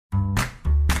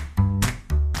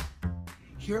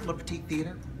Here at Le Petit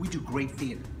Theater, we do great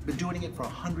theater. Been doing it for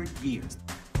 100 years.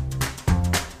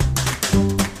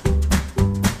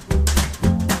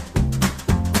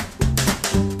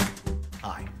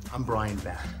 Hi, I'm Bryan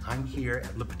Batt. I'm here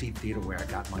at Le Petit Theater where I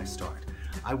got my start.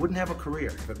 I wouldn't have a career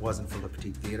if it wasn't for Le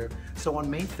Petit Theater, so on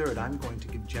May 3rd, I'm going to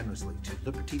give generously to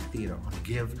Le Petit Theater on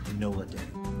Give Nola Day.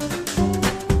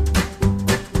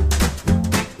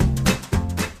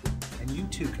 And you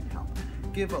too can help.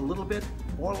 Give a little bit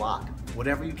or a lot.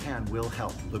 Whatever you can will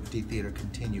help Le Petit Theater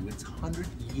continue its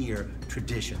 100-year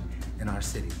tradition in our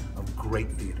city of great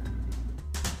theater.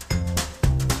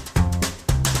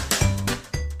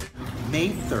 May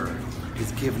 3rd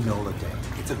is Give Nola Day.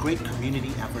 It's a great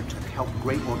community effort to help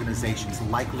great organizations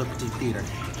like Le Petit Theater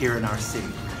here in our city.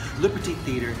 Le Petit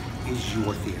Theater is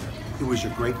your theater. It was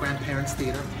your great-grandparents'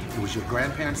 theater, it was your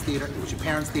grandparents' theater, it was your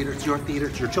parents' theater, it's your theater,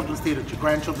 it's your children's theater, it's your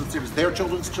grandchildren's theater, it's their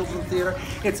children's theater.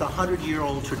 It's a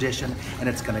 100-year-old tradition, and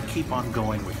it's going to keep on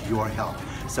going with your help.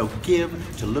 So give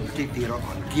to Le Petit Theater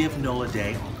on Give Nola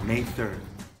Day on May 3rd.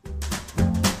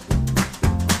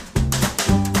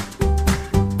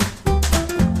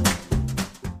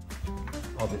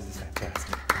 Oh, this is fantastic.